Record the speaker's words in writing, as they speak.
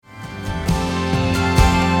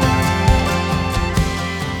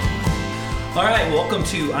Welcome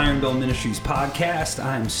to Iron Bell Ministries podcast.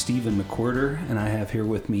 I'm Stephen McWhirter, and I have here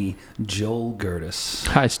with me Joel Gerdis.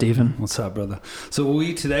 Hi, Stephen. What's up, brother? So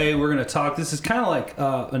today we're going to talk. This is kind of like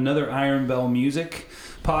another Iron Bell music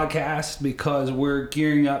podcast because we're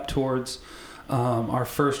gearing up towards our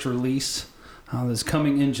first release that's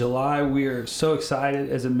coming in July. We are so excited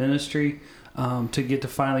as a ministry to get to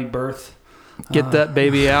finally birth. Get that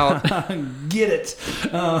baby out. Get it.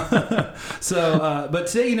 But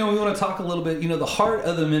today, we want to talk a little bit, the heart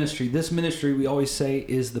of the ministry. This ministry, we always say,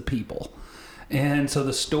 is the people. And so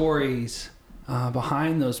the stories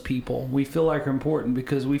behind those people, we feel like are important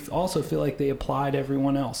because we also feel like they apply to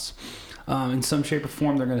everyone else. In some shape or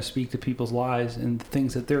form, they're going to speak to people's lives and the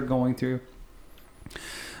things that they're going through.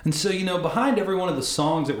 And so, behind every one of the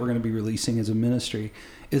songs that we're going to be releasing as a ministry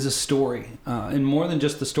is a story. And more than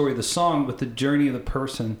just the story of the song, but the journey of the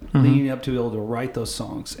person leading up to be able to write those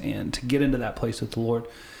songs and to get into that place with the Lord.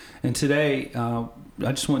 And today, I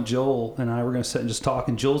just want Joel and I, we're going to sit and just talk.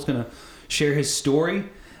 And Joel's going to share his story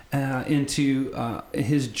into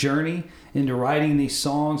his journey into writing these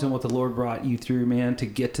songs and what the Lord brought you through, man, to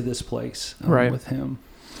get to this place with him.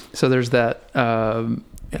 So there's that,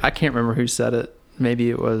 I can't remember who said it. Maybe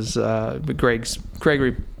it was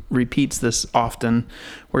Greg repeats this often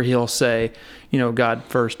where he'll say, God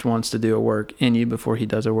first wants to do a work in you before he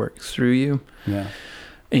does a work through you. Yeah.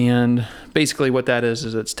 And basically what that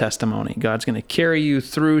is it's testimony. God's going to carry you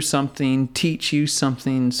through something, teach you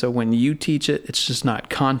something. So when you teach it, it's just not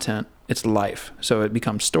content, it's life. So it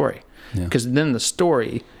becomes story. Because then the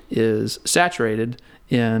story is saturated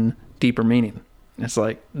in deeper meaning. It's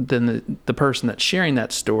like then the person that's sharing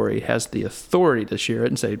that story has the authority to share it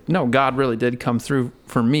and say, no, God really did come through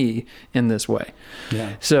for me in this way.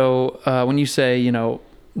 Yeah. So when you say,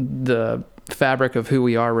 the fabric of who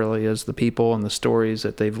we are really is the people and the stories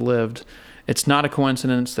that they've lived, it's not a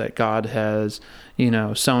coincidence that God has,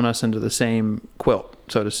 sewn us into the same quilt,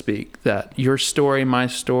 so to speak, that your story, my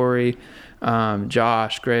story,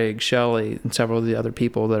 Josh, Greg, Shelley, and several of the other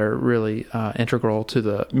people that are really integral to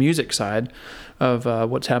the music side of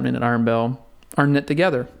what's happening at Iron Bell are knit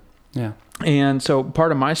together. Yeah. And so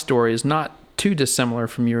part of my story is not too dissimilar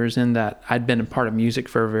from yours in that I'd been a part of music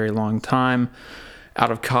for a very long time. Out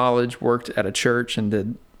of college, worked at a church and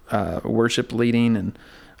did worship leading,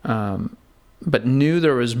 and but knew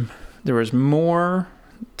there was more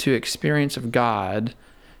to experience of God.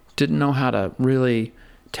 Didn't know how to really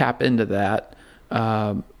tap into that.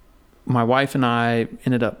 My wife and I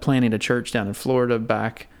ended up planning a church down in Florida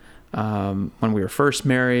back when we were first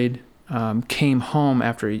married. Came home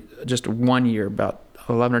after just 1 year, about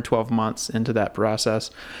 11 or 12 months into that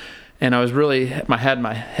process. And I was really, my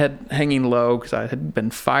head hanging low because I had been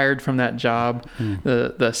fired from that job.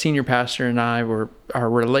 The senior pastor and I our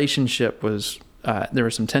relationship was, there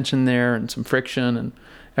was some tension there and some friction, and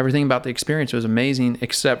everything about the experience was amazing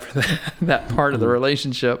except for that part of the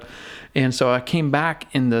relationship. And so I came back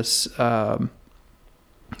in this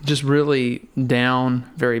just really down,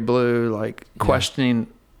 very blue, like questioning,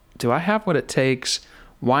 do I have what it takes?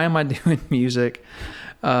 Why am I doing music?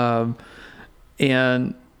 And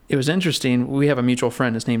it was interesting. We have a mutual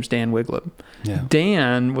friend. His name's Dan Wigleb. Yeah.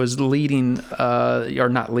 Dan was leading, or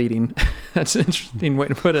not leading. That's an interesting way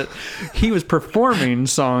to put it. He was performing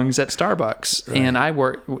songs at Starbucks. Right. And I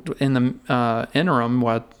worked in the interim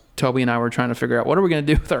while Toby and I were trying to figure out what are we going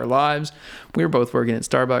to do with our lives. We were both working at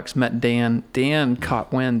Starbucks, met Dan. Dan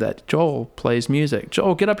caught wind that Joel plays music.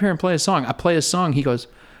 Joel, get up here and play a song. I play a song. He goes,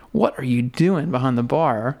 what are you doing behind the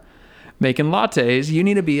bar making lattes? You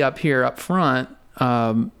need to be up here up front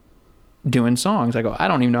doing songs. I go, I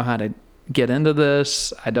don't even know how to get into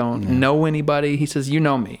this. I don't know anybody. He says, you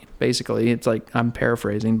know me, basically. It's like, I'm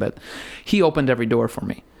paraphrasing, but he opened every door for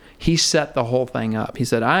me. He set the whole thing up. He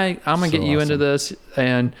said, I'm going to get you into this.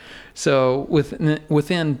 And so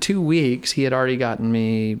within 2 weeks, he had already gotten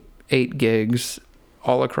me 8 gigs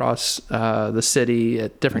all across the city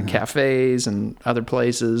at different cafes and other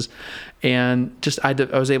places. And just I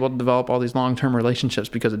was able to develop all these long-term relationships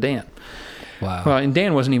because of Dan. Wow. Well, and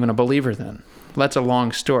Dan wasn't even a believer then. That's a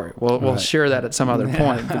long story. We'll share that at some other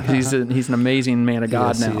point because he's an amazing man of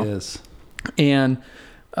God now. Yes, he is. And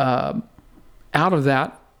out of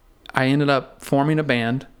that, I ended up forming a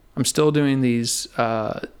band. I'm still doing these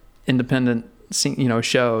independent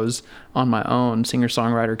shows on my own,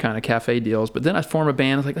 singer-songwriter kind of cafe deals. But then I form a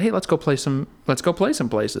band. I was like, hey, let's go play some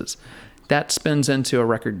places. That spins into a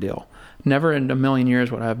record deal. Never in a million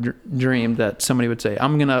years would I have dreamed that somebody would say,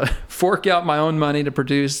 I'm going to fork out my own money to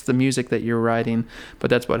produce the music that you're writing.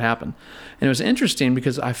 But that's what happened. And it was interesting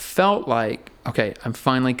because I felt like, okay, I'm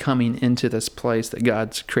finally coming into this place that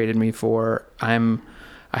God's created me for. I'm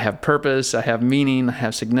I have purpose, I have meaning, I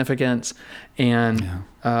have significance. And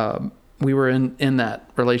we were in that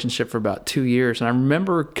relationship for about 2 years. And I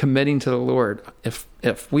remember committing to the Lord,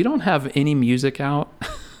 if we don't have any music out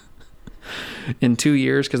in 2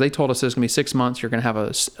 years, because they told us it's going to be 6 months, you're going to have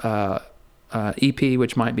a EP,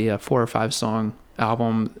 which might be a 4 or 5 song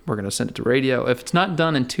album. We're going to send it to radio. If it's not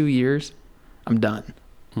done in 2 years, I'm done.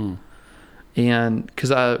 And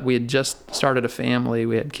because we had just started a family,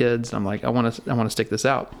 we had kids, and I'm like, I want to stick this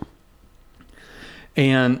out.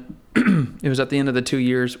 And it was at the end of the 2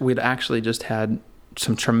 years, we'd actually just had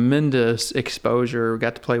some tremendous exposure. We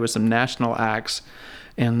got to play with some national acts,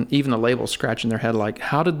 and even the label scratching their head like,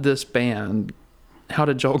 how did Joel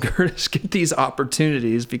Gerdis get these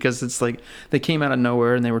opportunities? Because it's like they came out of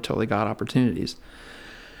nowhere and they were totally God opportunities.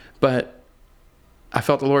 But I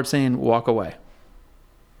felt the Lord saying, walk away.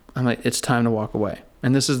 I'm like, it's time to walk away.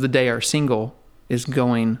 And this is the day our single is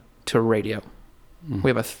going to radio. We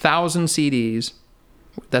have 1,000 CDs.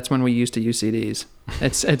 That's when we used to use CDs.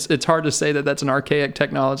 It's hard to say that that's an archaic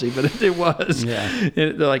technology, but it was.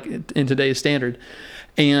 Like in today's standard.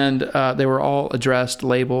 And they were all addressed,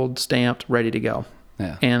 labeled, stamped, ready to go.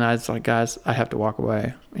 Yeah. And I was like, guys, I have to walk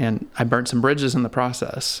away. And I burnt some bridges in the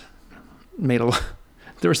process. There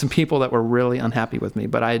were some people that were really unhappy with me,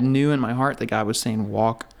 but I knew in my heart that God was saying,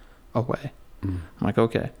 walk away. I'm like,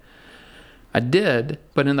 okay. I did,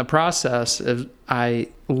 but in the process, I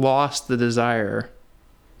lost the desire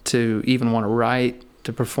to even want to write,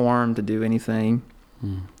 to perform, to do anything.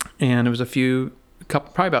 And it was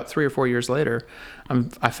probably about 3 or 4 years later,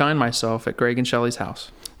 I found myself at Greg and Shelley's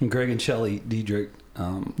house. And Greg and Shelley Diedrich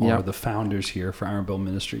are the founders here for Iron Bill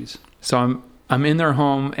Ministries. So I'm in their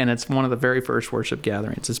home, and it's one of the very first worship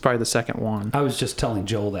gatherings. It's probably the second one. I was just telling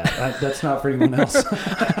Joel that. That's not for anyone else.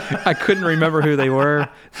 I couldn't remember who they were.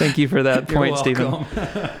 Thank you for that point, Stephen.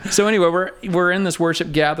 So anyway, we're in this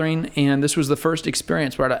worship gathering, and this was the first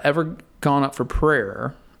experience where I'd ever gone up for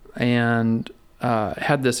prayer and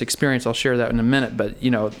had this experience. I'll share that in a minute. But,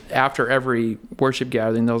 after every worship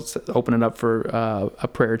gathering, they'll open it up for a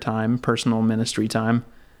prayer time, personal ministry time.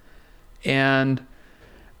 And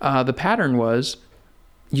the pattern was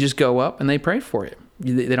you just go up and they pray for you.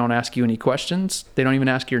 They don't ask you any questions. They don't even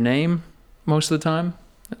ask your name most of the time.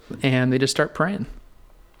 And they just start praying.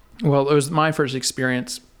 Well, it was my first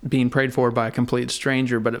experience being prayed for by a complete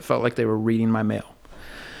stranger, but it felt like they were reading my mail.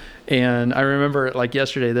 And I remember, like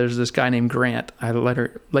yesterday, there's this guy named Grant. I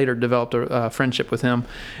later developed a friendship with him.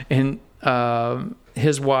 And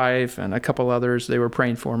his wife and a couple others, they were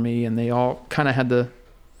praying for me, and they all kind of had the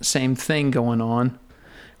same thing going on,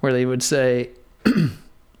 where they would say,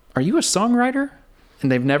 are you a songwriter? And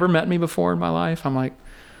they've never met me before in my life. I'm like,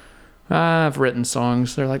 I've written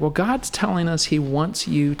songs. They're like, well, God's telling us he wants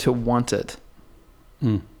you to want it.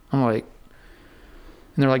 I'm like,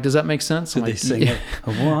 and they're like, does that make sense? Did they sing it?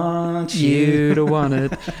 I want you to want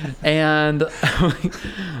it. And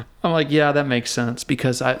I'm like, yeah, that makes sense,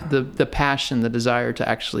 because the passion, the desire to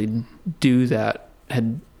actually do that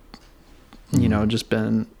had, just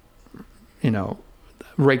been,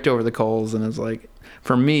 raked over the coals. And it's like,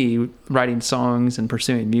 for me, writing songs and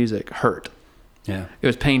pursuing music hurt. Yeah. It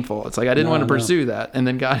was painful. It's like, I didn't want to pursue that. And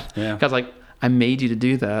then God's like, I made you to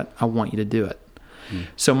do that. I want you to do it.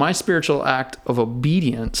 So my spiritual act of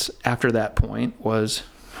obedience after that point was,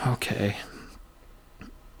 okay,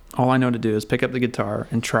 all I know to do is pick up the guitar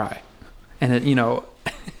and try. And it,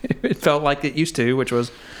 it felt like it used to, which was,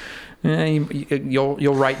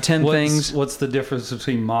 you'll write 10 things. What's the difference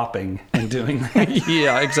between mopping and doing that?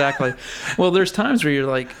 Yeah, exactly. Well, there's times where you're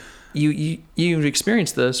like, you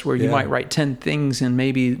experience this where you might write 10 things, and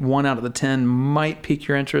maybe 1 out of the 10 might pique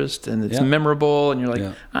your interest, and it's memorable, and you're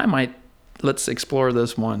like, let's explore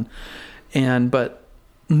this one. But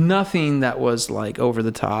nothing that was like over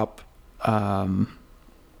the top,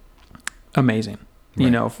 amazing.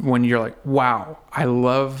 Right. When you're like, wow, I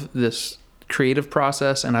love this creative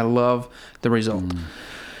process and I love the result.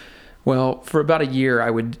 Well, for about a year,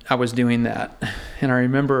 I was doing that, and I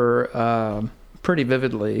remember pretty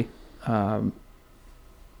vividly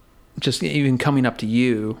just even coming up to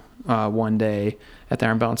you one day at the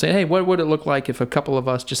Iron Bell and saying, hey, what would it look like if a couple of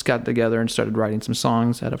us just got together and started writing some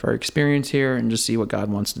songs out of our experience here, and just see what God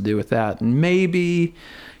wants to do with that? And maybe,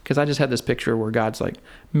 because I just had this picture where God's like,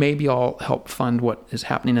 maybe I'll help fund what is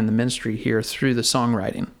happening in the ministry here through the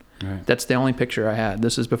songwriting. Right. That's the only picture I had.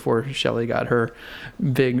 This is before Shelley got her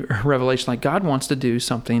big revelation. Like, God wants to do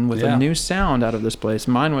something with a new sound out of this place.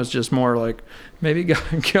 Mine was just more like, maybe God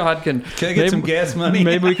can... Can I get some gas money?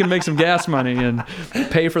 Maybe we can make some gas money and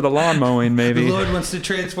pay for the lawn mowing, maybe. The Lord wants to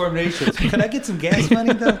transform nations. Can I get some gas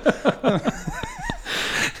money, though?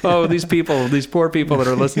 Oh, these poor people that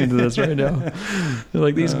are listening to this right now. They're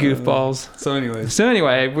like these goofballs. So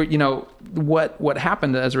anyway, what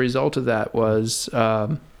happened as a result of that was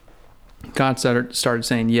God started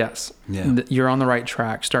saying, yes, you're on the right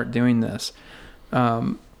track. Start doing this.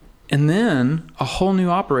 And then a whole new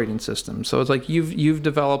operating system. So it's like you've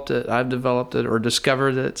developed it, I've developed it, or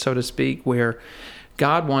discovered it, so to speak, where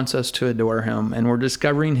God wants us to adore him, and we're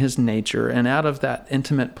discovering his nature. And out of that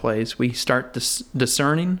intimate place, we start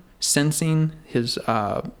discerning, sensing his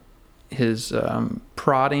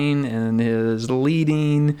prodding and his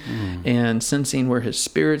leading, and sensing where his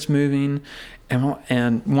spirit's moving.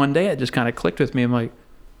 And one day it just kind of clicked with me. I'm like,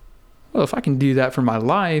 well, if I can do that for my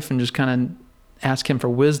life and just kind of ask him for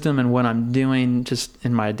wisdom in what I'm doing just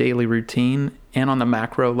in my daily routine and on the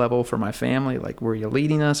macro level for my family, like where are you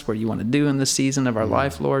leading us? What do you want to do in this season of our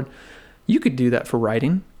life, Lord? You could do that for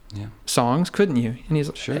writing songs, couldn't you? And he's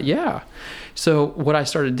like, sure. Yeah. So what I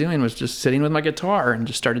started doing was just sitting with my guitar and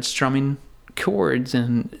just started strumming chords.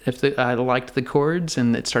 And if I liked the chords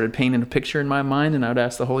and it started painting a picture in my mind, and I would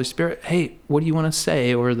ask the Holy Spirit, hey, what do you want to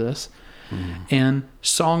say over this? And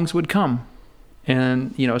songs would come.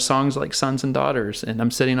 And, songs like Sons and Daughters. And I'm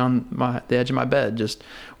sitting on the edge of my bed, just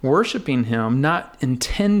worshiping him, not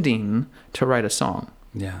intending to write a song.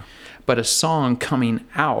 Yeah. But a song coming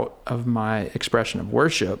out of my expression of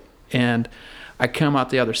worship. And I come out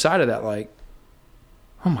the other side of that like,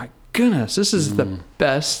 oh my goodness, this is the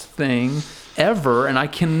best thing ever. And I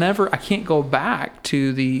can't go back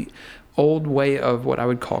to the old way of what I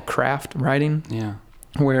would call craft writing. Yeah.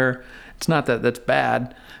 Where it's not that that's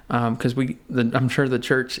bad, because I'm sure the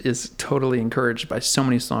church is totally encouraged by so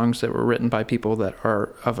many songs that were written by people that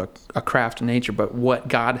are of a craft nature. But what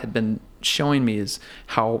God had been showing me is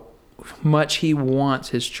how much he wants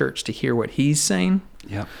his church to hear what he's saying.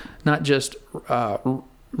 Yeah. Not just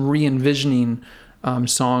re-envisioning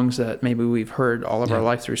songs that maybe we've heard all of our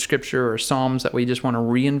life through scripture, or psalms that we just want to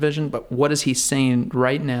re-envision, but what is he saying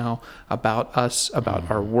right now about us,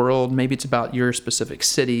 about our world? Maybe it's about your specific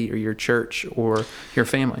city or your church or your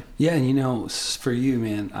family. Yeah, and for you,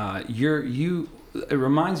 man, it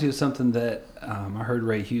reminds me of something that I heard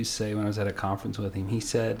Ray Hughes say when I was at a conference with him. He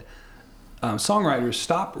said, songwriters,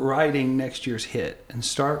 stop writing next year's hit and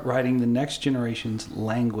start writing the next generation's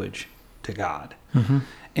language to God. Mm-hmm.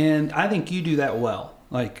 And I think you do that well,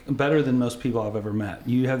 like better than most people I've ever met.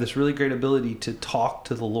 You have this really great ability to talk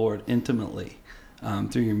to the Lord intimately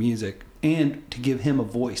through your music, and to give him a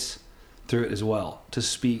voice through it as well, to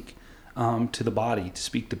speak to the body, to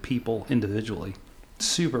speak to people individually.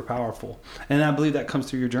 Super powerful. And I believe that comes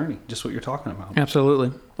through your journey, just what you're talking about.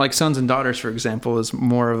 Absolutely. Like Sons and Daughters, for example, is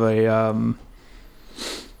more of a...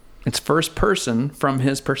 it's first person from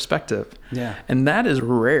his perspective. Yeah. And that is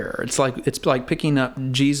rare. It's like picking up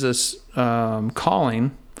Jesus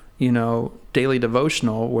calling, daily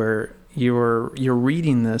devotional, where you're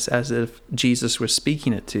reading this as if Jesus was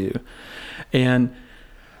speaking it to you. And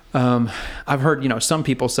I've heard, some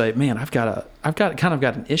people say, man, I've got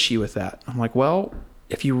an issue with that. I'm like, well,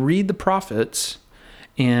 if you read the prophets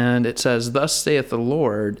and it says, thus saith the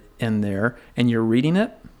Lord in there, and you're reading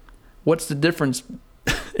it, what's the difference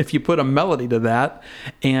if you put a melody to that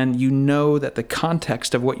and you know that the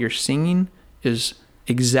context of what you're singing is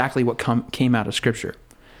exactly what came out of Scripture?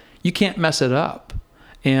 You can't mess it up.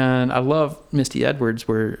 And I love Misty Edwards,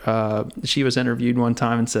 where she was interviewed one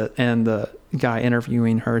time and the guy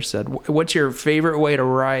interviewing her said, what's your favorite way to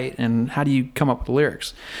write and how do you come up with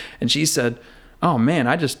lyrics? And she said, oh man,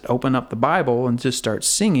 I just open up the Bible and just start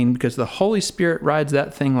singing because the Holy Spirit rides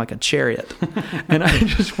that thing like a chariot. And I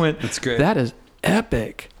just went, that's great. That is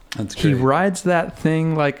epic. That's great. He rides that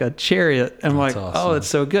thing like a chariot. I'm like, awesome. Oh, it's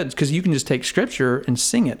so good. Because you can just take Scripture and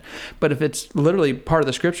sing it. But if it's literally part of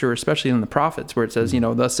the Scripture, especially in the prophets, where it says,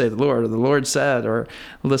 thus say the Lord, or the Lord said, or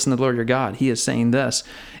listen to the Lord your God, he is saying this,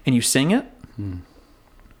 and you sing it,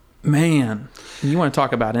 man, you want to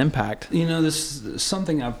talk about impact. This is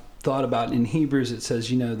something I've thought about. In Hebrews, it says,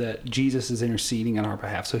 that Jesus is interceding on our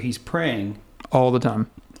behalf. So he's praying all the time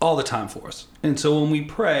for us. And so when we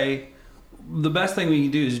pray, the best thing we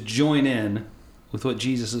can do is join in with what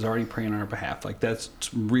Jesus is already praying on our behalf. Like, that's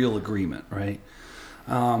real agreement, right?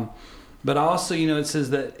 But also, it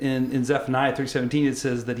says that in Zephaniah 3:17, it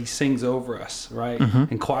says that he sings over us, right? Mm-hmm.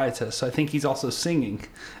 And quiets us. So I think he's also singing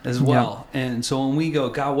as well. Yeah. And so when we go,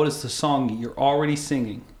 God, what is the song you're already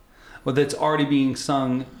singing? Well, that's already being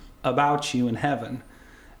sung about you in heaven.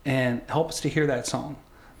 And help us to hear that song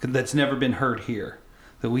that's never been heard here.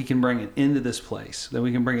 That we can bring it into this place, that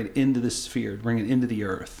we can bring it into this sphere, bring it into the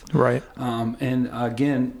earth. Right. And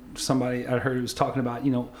again, somebody I heard was talking about,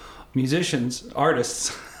 musicians,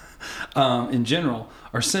 artists in general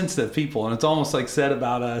are sensitive people, and it's almost like said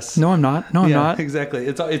about us. No, I'm not. No, I'm not. Exactly.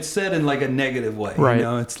 It's said in like a negative way. Right. You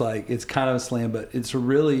know, it's like it's kind of a slam, but it's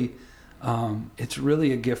really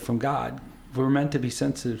a gift from God. We're meant to be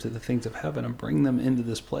sensitive to the things of heaven and bring them into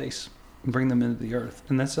this place, and bring them into the earth,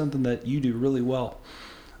 and that's something that you do really well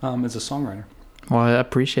as a songwriter. Well, I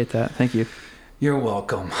appreciate that. Thank you. You're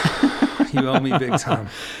welcome. You owe me big time.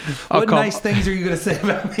 What nice things are you going to say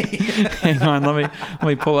about me? Hang on, let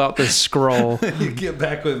me pull out this scroll. You get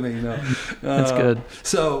back with me. No, that's good.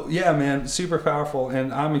 So yeah, man, super powerful,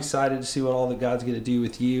 and I'm excited to see what all that God's going to do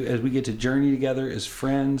with you as we get to journey together as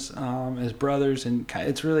friends, as brothers, and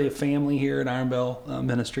it's really a family here at Iron Bell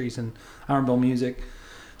Ministries and Iron Bell Music.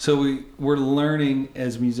 So we're learning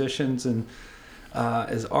as musicians and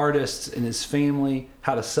as artists and as family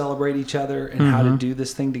how to celebrate each other and how to do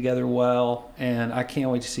this thing together well. And I can't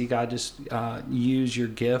wait to see God just use your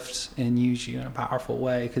gifts and use you in a powerful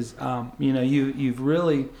way, because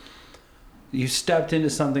you stepped into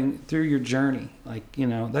something through your journey. Like,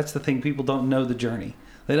 that's the thing, people don't know the journey.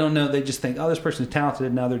 They don't know, they just think, oh, this person's talented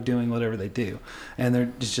and now they're doing whatever they do, and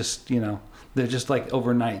they're just they're just like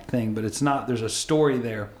overnight thing. But it's not. There's a story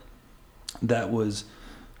there that was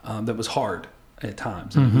hard at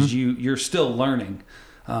times. And it was you're still learning.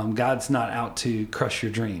 God's not out to crush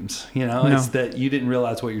your dreams. No. It's that you didn't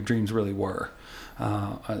realize what your dreams really were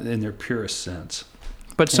in their purest sense.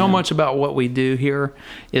 But so much about what we do here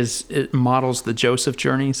is it models the Joseph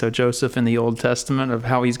journey. So Joseph in the Old Testament, of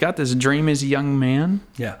how he's got this dream as a young man,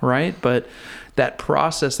 right? But that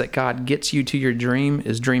process that God gets you to your dream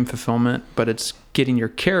is dream fulfillment, but it's getting your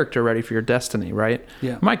character ready for your destiny, right?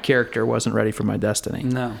 Yeah. My character wasn't ready for my destiny.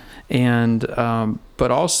 No. And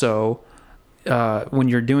but also when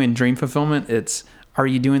you're doing dream fulfillment, it's, are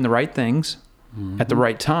you doing the right things at the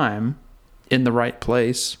right time, in the right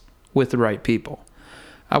place, with the right people?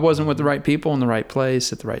 I wasn't with the right people in the right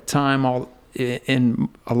place at the right time in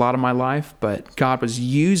a lot of my life, but God was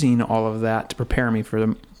using all of that to prepare me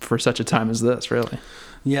for such a time as this, really.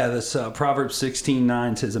 Yeah, this Proverbs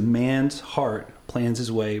 16:9 says, "A man's heart plans his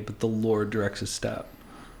way, but the Lord directs his step."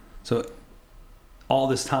 So all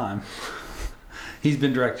this time, he's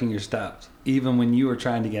been directing your steps, even when you were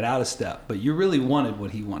trying to get out of step, but you really wanted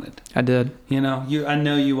what he wanted. I did. I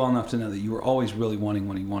know you well enough to know that you were always really wanting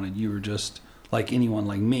what he wanted. You were just like anyone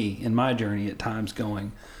like me in my journey at times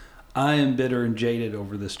going, I am bitter and jaded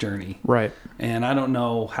over this journey. Right. And I don't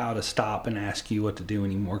know how to stop and ask you what to do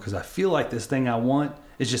anymore, because I feel like this thing I want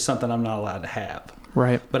is just something I'm not allowed to have.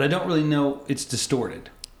 Right. But I don't really know, it's distorted.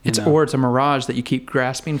 Or it's a mirage that you keep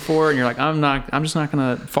grasping for, and you're like, I'm just not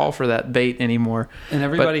going to fall for that bait anymore. And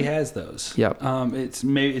everybody has those. Yep. It's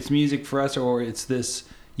music for us, or it's this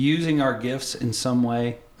using our gifts in some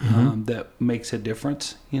way that makes a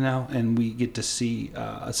difference, and we get to see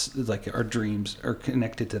us, like our dreams are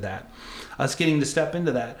connected to that. Us getting to step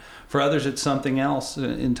into that. For others, it's something else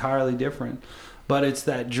entirely different. But it's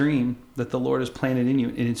that dream that the Lord has planted in you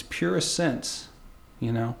in its purest sense,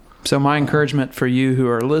 So my encouragement for you who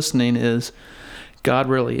are listening is, God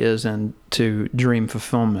really is into dream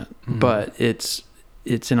fulfillment, but it's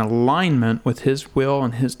in alignment with His will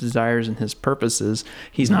and His desires and His purposes.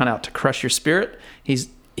 He's not out to crush your spirit.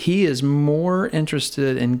 He is more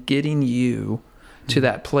interested in getting you to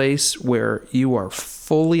that place where you are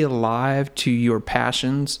fully alive to your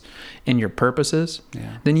passions and your purposes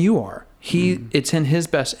than you are. It's in His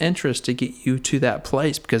best interest to get you to that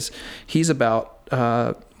place, because He's about,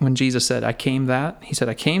 when Jesus said, He said,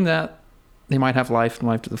 I came that they might have life and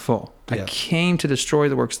life to the full. I came to destroy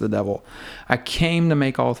the works of the devil. I came to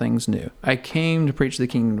make all things new. I came to preach the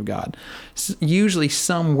kingdom of God. Usually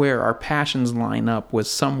somewhere our passions line up with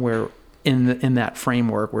somewhere in that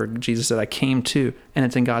framework where Jesus said, I came to, and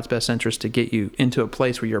it's in God's best interest to get you into a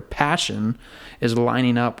place where your passion is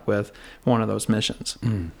lining up with one of those missions.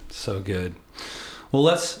 So good. Well,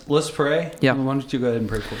 let's pray. Yeah. Why don't you go ahead and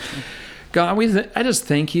pray for us? God, I just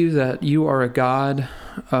thank you that you are a God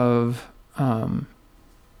of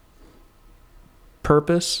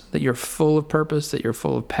purpose, that you're full of purpose, that you're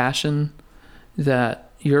full of passion,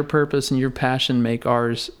 that your purpose and your passion make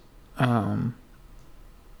ours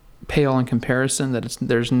pale in comparison, that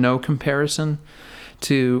there's no comparison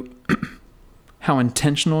to how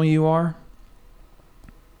intentional you are,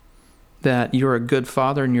 that you're a good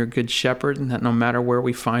father and you're a good shepherd, and that no matter where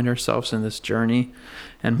we find ourselves in this journey,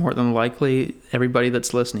 and more than likely everybody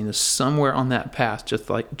that's listening is somewhere on that path, just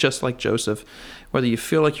like Joseph, whether you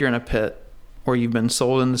feel like you're in a pit or you've been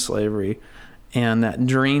sold into slavery, and that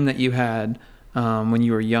dream that you had when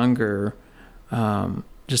you were younger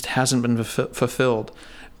just hasn't been fulfilled.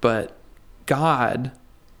 But God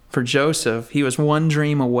For Joseph, he was one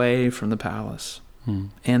dream away from the palace.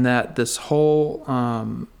 And that this whole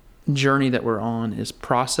journey that we're on is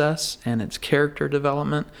process and it's character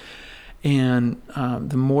development. And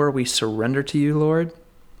the more we surrender to you, Lord,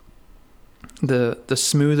 the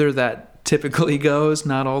smoother that typically goes,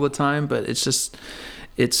 not all the time, but it's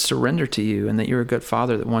surrender to you, and that you're a good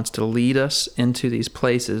Father that wants to lead us into these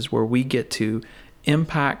places where we get to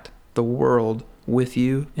impact the world with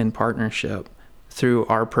you in partnership through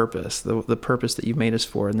our purpose, the purpose that you've made us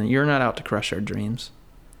for, and that you're not out to crush our dreams,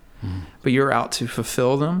 but you're out to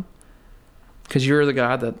fulfill them, because you're the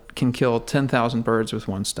God that can kill 10,000 birds with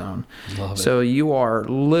one stone. Love it. So you are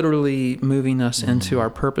literally moving us into our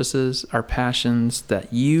purposes, our passions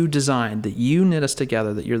that you designed, that you knit us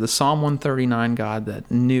together, that you're the Psalm 139 God that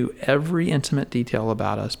knew every intimate detail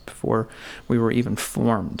about us before we were even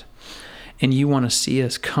formed. And you want to see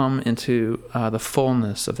us come into the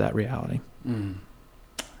fullness of that reality.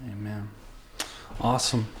 Amen.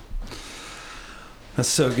 Awesome. That's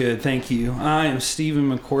so good. Thank you. I am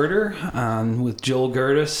Stephen McWhirter with Joel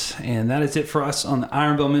Gerdis, and that is it for us on the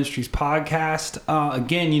Iron Bell Ministries podcast.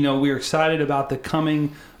 Again, we're excited about the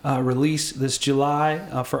coming release this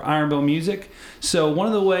July for Iron Bell Music. So one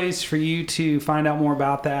of the ways for you to find out more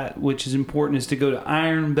about that, which is important, is to go to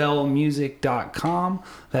ironbellmusic.com.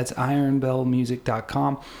 That's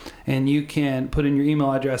ironbellmusic.com. And you can put in your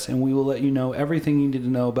email address, and we will let you know everything you need to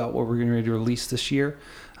know about what we're getting ready to release this year.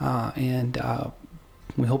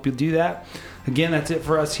 We hope you'll do that. Again, that's it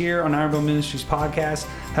for us here on Iron Bell Ministries podcast.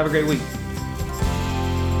 Have a great week.